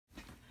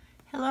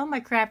Hello my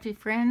crafty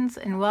friends,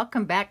 and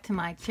welcome back to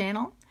my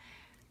channel.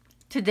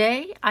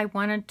 Today I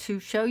wanted to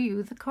show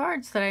you the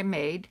cards that I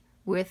made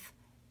with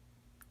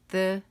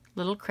the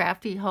little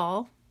crafty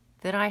haul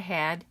that I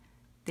had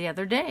the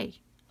other day.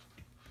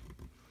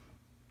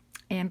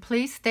 And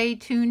please stay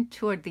tuned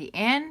toward the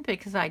end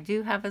because I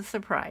do have a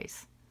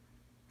surprise.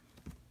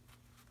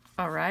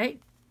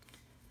 Alright,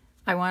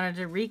 I wanted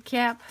to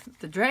recap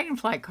the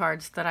dragonfly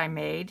cards that I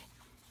made.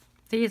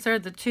 These are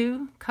the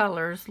two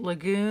colors,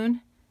 Lagoon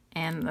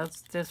and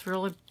this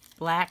really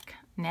black,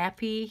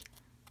 nappy,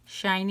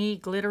 shiny,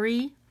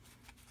 glittery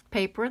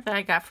paper that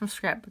I got from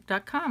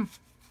scrapbook.com.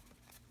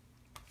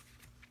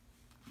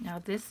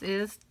 Now this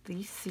is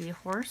the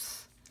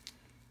seahorse.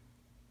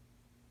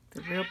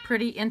 The real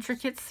pretty,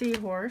 intricate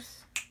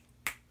seahorse.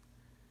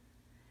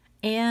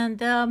 And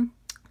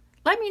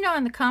let me know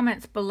in the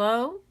comments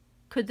below,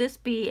 could this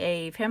be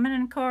a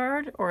feminine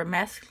card or a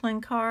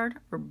masculine card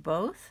or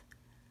both?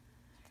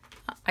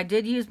 I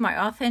did use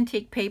my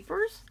authentic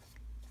papers.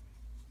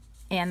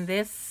 And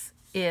this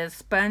is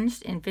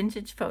sponged in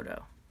vintage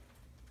photo.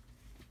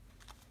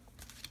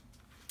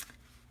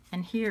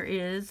 And here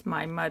is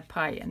my Mud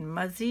Pie and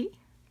Muzzy.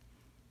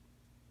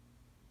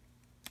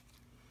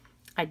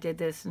 I did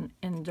this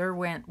in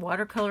Derwent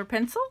watercolor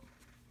pencil.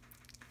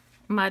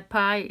 Mud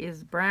Pie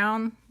is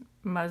brown,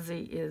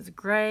 Muzzy is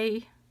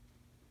gray,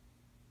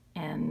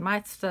 and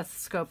my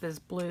stethoscope is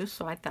blue,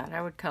 so I thought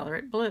I would color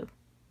it blue.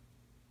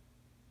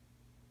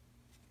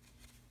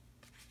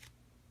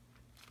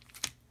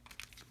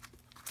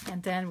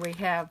 And then we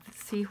have the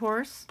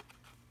seahorse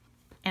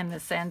and the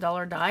sand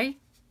dollar die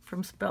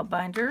from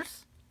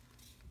Spellbinders.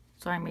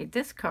 So I made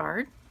this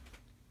card.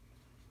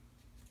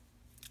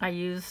 I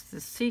used the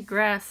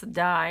seagrass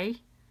die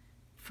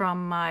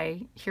from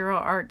my Hero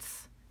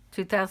Arts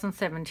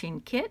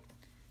 2017 kit.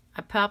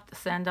 I popped the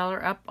sand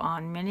dollar up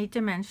on mini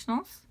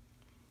dimensionals.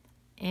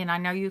 And I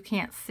know you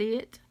can't see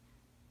it,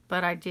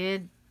 but I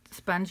did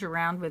sponge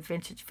around with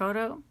vintage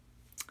photo.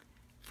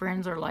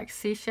 Friends are like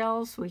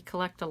seashells we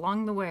collect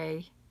along the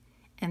way.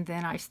 And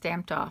then I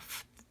stamped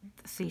off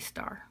the sea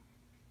star.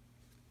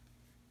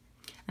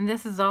 And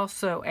this is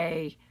also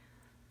a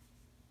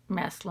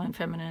masculine,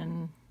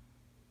 feminine,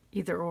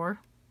 either or.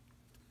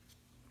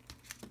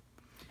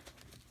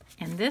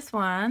 And this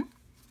one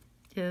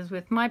is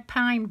with my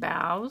pine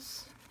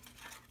boughs.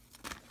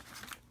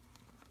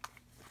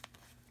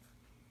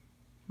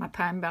 My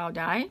pine bough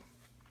die.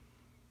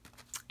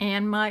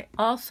 And my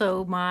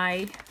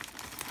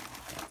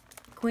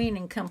Queen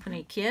and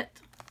Company kit.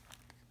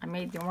 I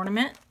made the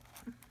ornament.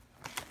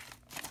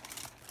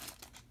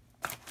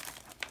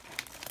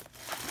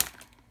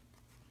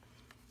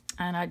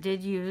 And I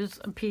did use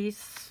a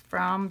piece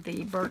from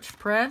the Birch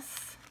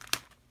Press,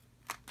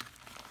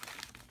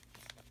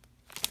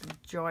 the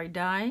Joy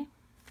die.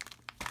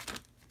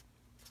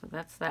 So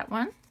that's that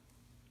one.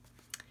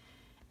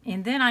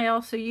 And then I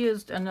also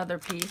used another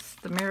piece,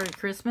 the Merry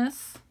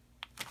Christmas.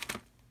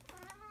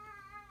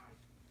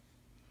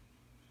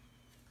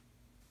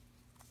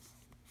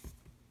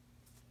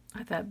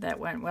 I thought that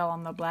went well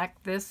on the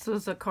black. This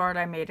was a card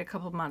I made a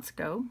couple months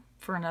ago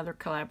for another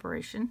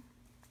collaboration.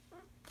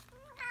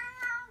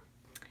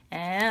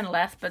 And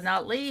last but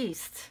not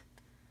least,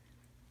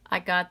 I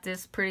got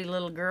this pretty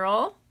little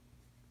girl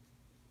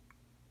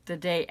the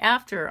day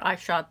after I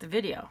shot the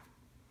video.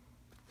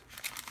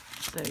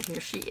 So here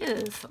she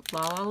is,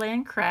 La La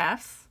Land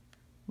Crafts,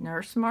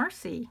 Nurse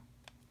Marcy.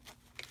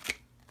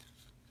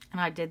 And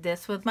I did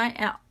this with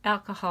my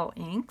alcohol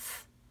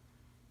inks.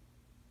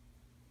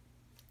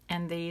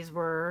 And these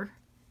are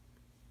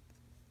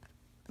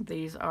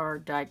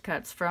die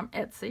cuts from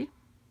Etsy.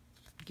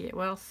 Get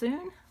well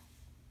soon.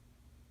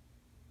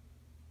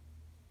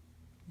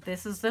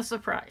 This is the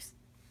surprise.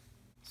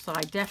 So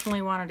I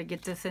definitely wanted to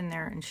get this in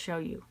there and show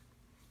you.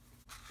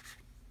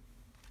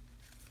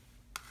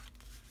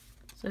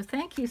 So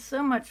thank you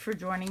so much for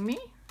joining me.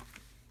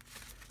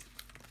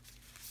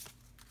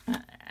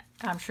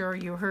 I'm sure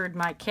you heard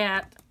my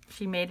cat.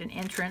 She made an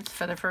entrance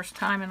for the first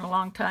time in a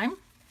long time.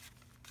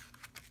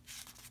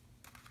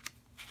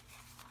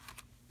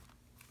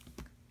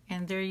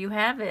 And there you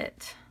have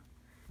it.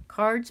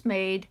 Cards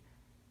made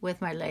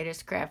with my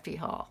latest crafty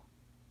haul.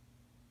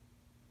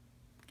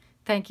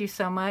 Thank you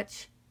so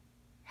much.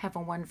 Have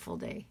a wonderful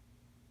day.